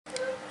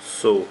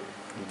So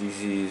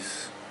this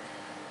is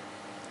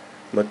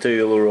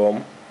material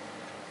ROM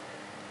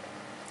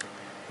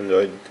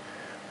Android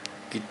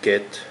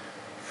KitKat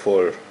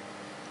for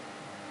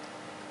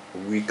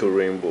Wiko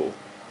Rainbow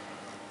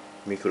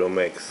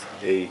Micromax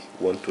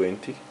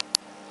A120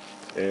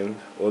 and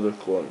other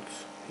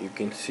clones. You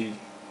can see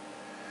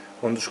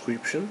on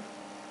description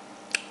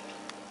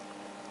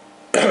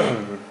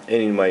and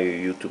in my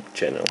YouTube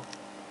channel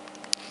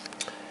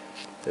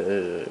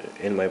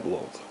and my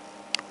blog.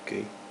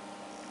 Okay,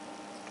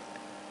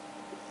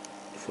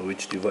 for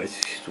which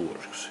devices it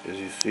works. As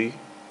you see,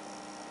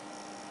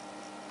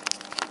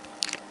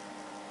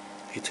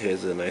 it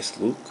has a nice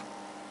look.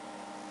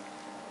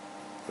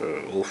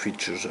 All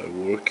features are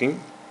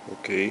working.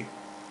 Okay,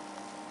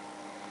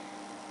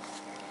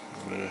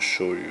 I'm gonna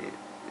show you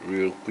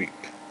real quick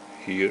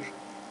here.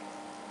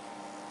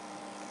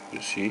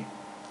 You see,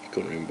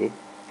 Wiko Rainbow.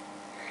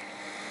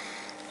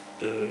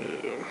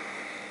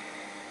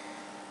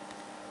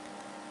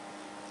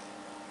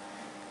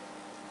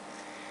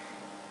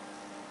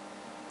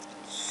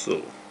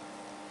 So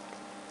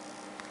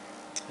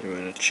I'm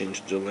gonna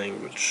change the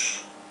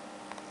language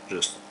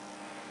just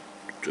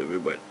to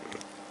everybody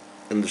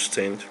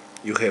understand.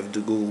 You have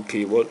the Google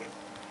keyboard.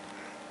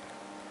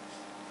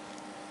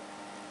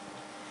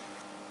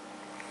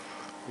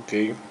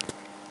 Okay.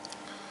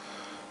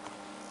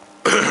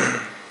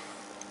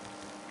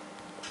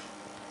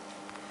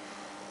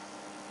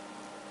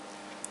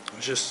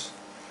 Just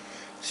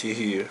see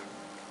here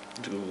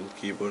the Google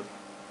keyboard.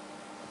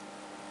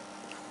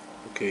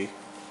 Okay,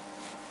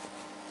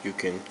 you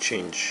can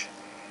change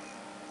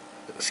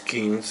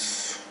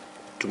skins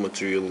to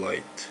material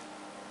light,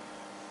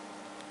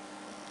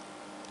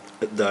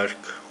 dark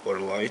or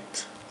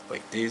light,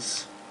 like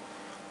this.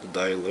 The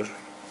dialer,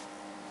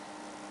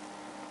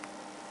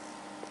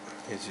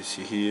 as you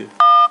see here.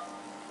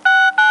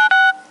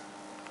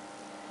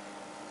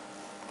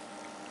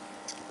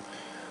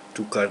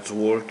 Two cards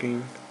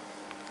working.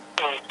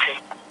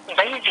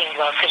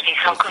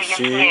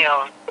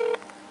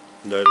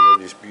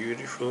 Dialer is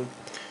beautiful.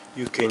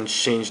 You can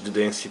change the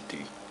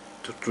density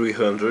to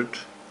 300.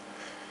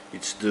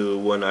 It's the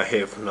one I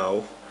have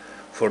now.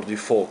 For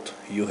default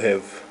you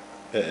have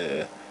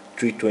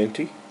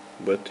 320,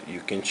 but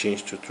you can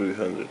change to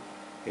 300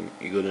 and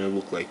you're gonna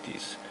look like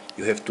this.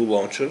 You have two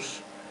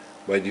launchers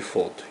by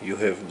default. You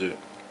have the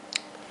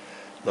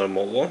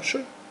normal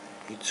launcher,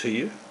 it's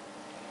here,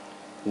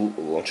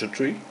 launcher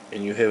 3,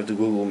 and you have the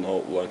Google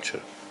Now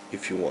launcher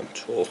if you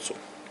want also.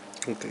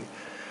 Okay,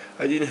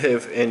 I didn't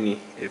have any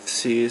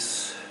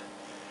FCs,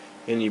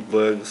 any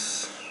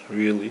bugs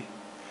really,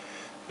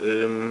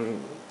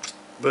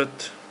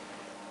 but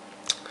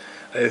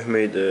I have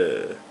made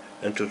a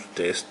Untitled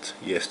test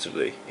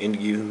yesterday and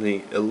given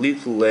me a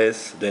little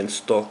less than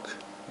stock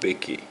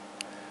BK.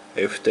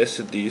 I have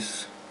tested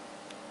this,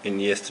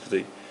 and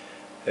yesterday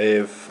I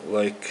have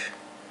like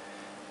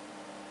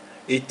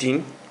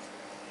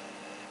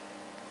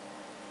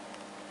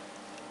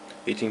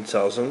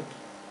 18,000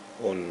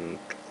 on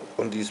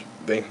this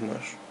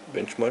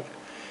benchmark.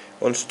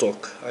 On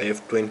stock I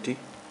have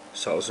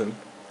 20,000,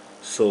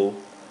 so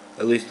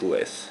a little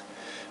less.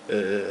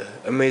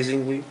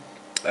 Amazingly,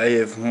 I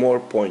have more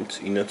points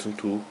in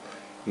Untitled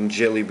in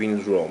Jelly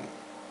Beans ROM,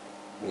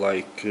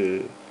 like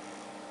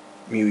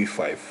MIUI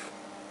 5.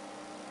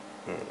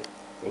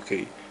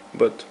 Okay,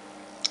 but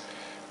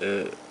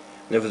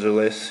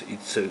nevertheless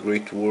it's a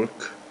great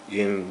work,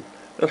 and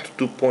not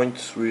 2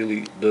 points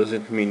really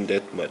doesn't mean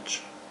that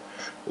much.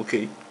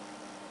 Okay,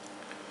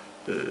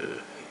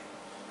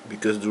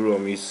 because the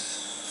ROM is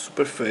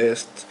super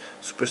fast,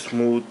 super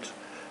smooth,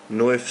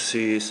 no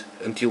FCs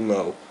until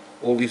now.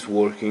 All is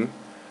working.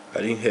 I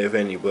didn't have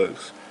any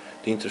bugs.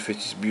 The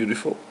interface is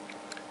beautiful.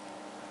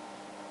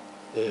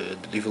 The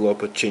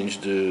developer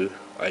changed the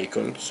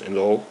icons and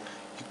all.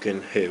 You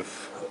can have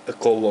a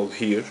call log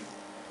here,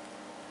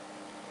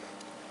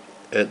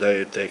 a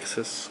direct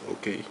access.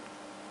 Okay.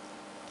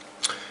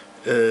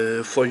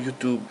 For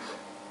YouTube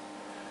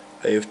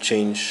I have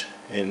changed,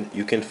 and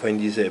you can find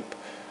this app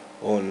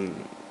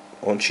on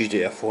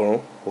XDA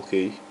forum.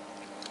 Okay,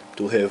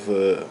 to have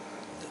a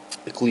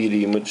clear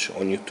image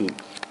on YouTube,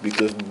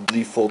 because the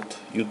default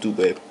YouTube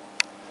app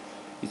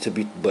it's a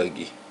bit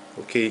buggy.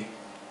 Okay,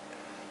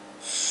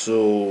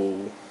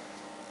 so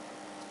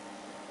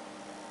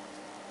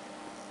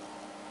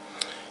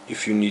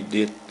if you need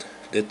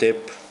that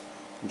app,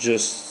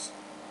 just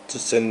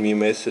send me a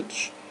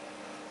message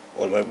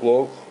on my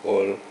blog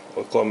or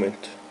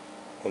comment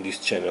on this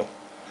channel.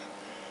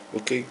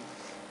 Okay,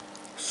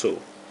 so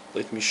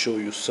let me show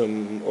you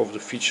some of the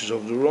features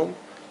of the ROM.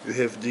 You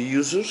have the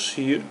users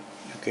here.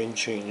 You can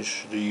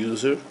change the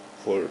user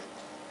for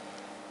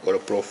a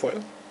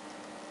profile.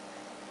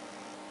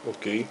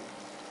 Okay,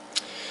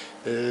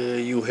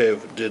 you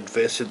have the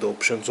advanced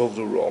options of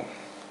the ROM.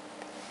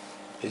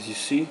 As you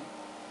see,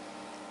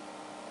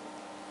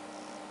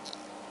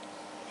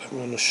 I'm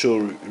gonna show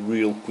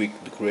real quick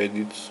the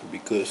credits,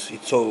 because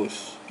it's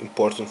always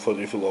important for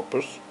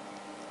developers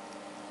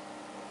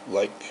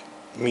like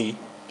me,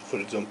 for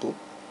example.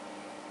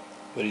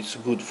 but it's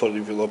good for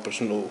developers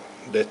to know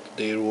that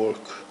their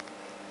work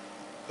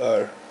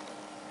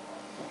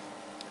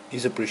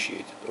is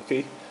appreciated.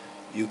 Okay,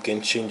 you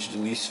can change the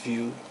list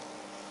view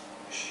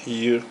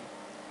here.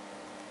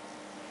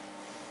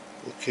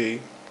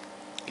 Okay,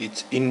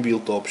 it's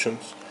inbuilt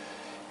options.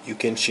 You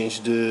can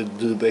change the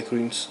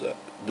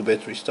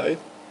battery style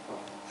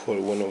for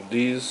one of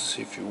these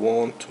if you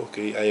want.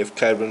 Okay, I have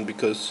carbon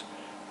because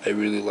I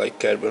really like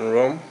carbon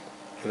ROM,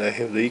 and I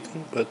have the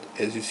icon, but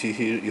as you see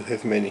here you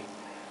have many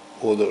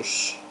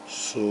others,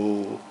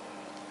 so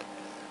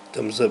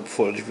thumbs up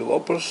for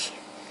developers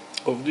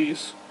of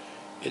this.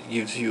 It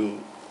gives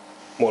you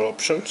more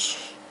options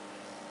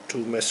to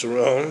mess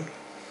around.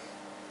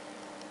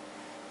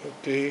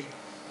 Okay,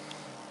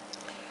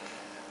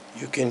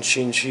 you can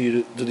change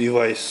here the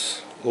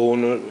device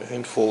owner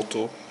and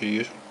photo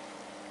here.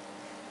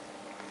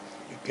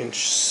 You can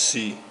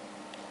see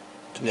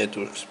the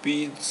network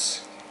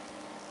speeds.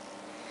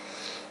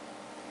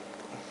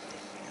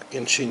 You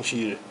can change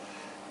here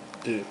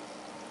the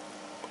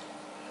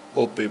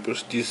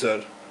wallpapers. These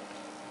are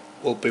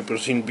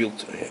wallpapers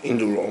inbuilt in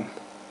the ROM.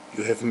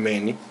 You have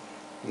many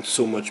and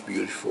so much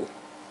beautiful.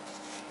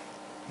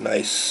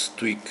 Nice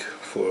tweak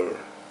for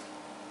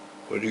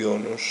the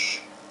owners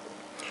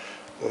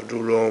or the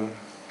ROM.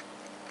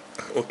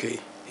 Okay,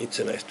 it's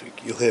a nice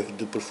tweak. You have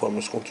the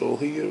performance control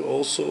here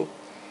also.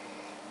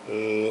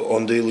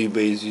 On daily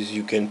basis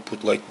you can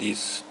put like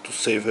this to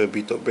save a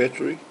bit of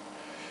battery.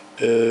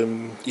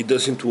 It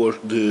doesn't work,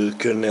 the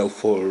kernel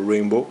for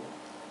Rainbow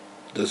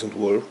doesn't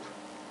work,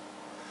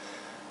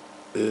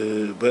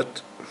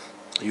 but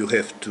you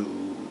have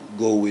to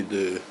go with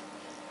the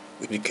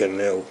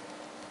kernel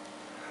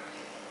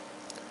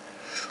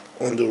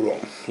on the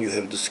ROM. You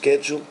have the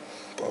schedule,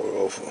 power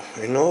off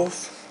and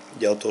off,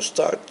 the auto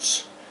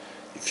starts.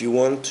 If you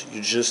want,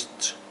 you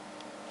just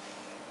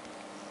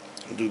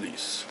do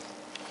this.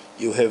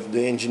 You have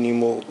the engine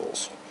mode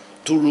also.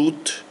 To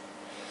root,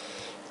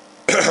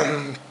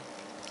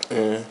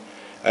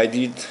 I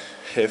did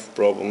have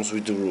problems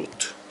with the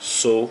root,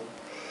 so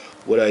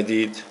what I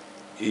did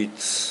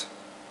is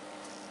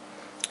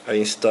I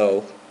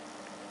installed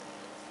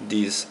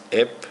this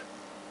app,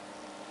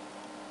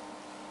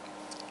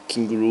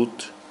 King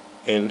Root,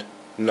 and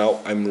now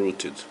I'm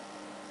rooted.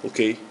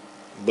 Okay,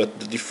 but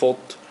the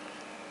default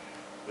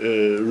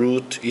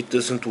root, it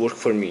doesn't work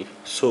for me,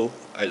 so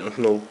I don't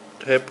know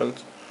what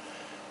happened,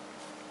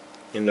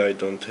 and I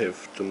don't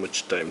have too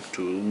much time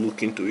to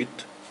look into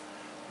it,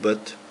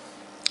 but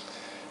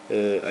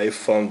I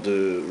found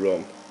the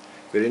ROM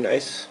very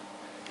nice.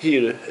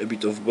 Here a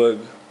bit of bug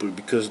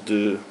because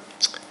the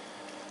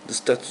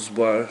status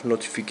bar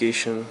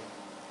notification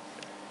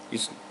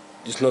is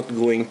not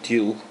going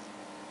to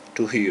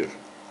here, it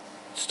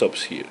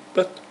stops here,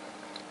 but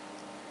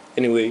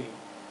anyway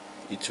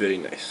it's very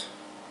nice.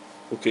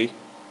 Okay,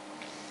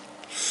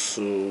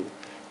 so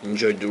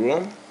enjoy the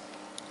ROM,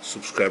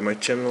 subscribe my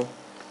channel.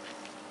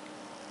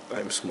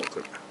 I'm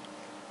Smoker.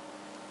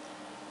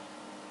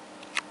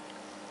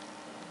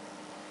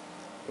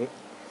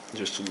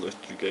 Just to let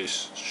you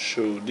guys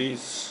show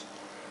this,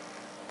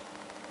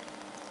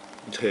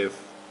 it have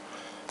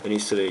an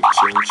Easter egg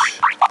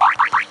change.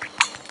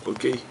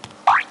 Okay.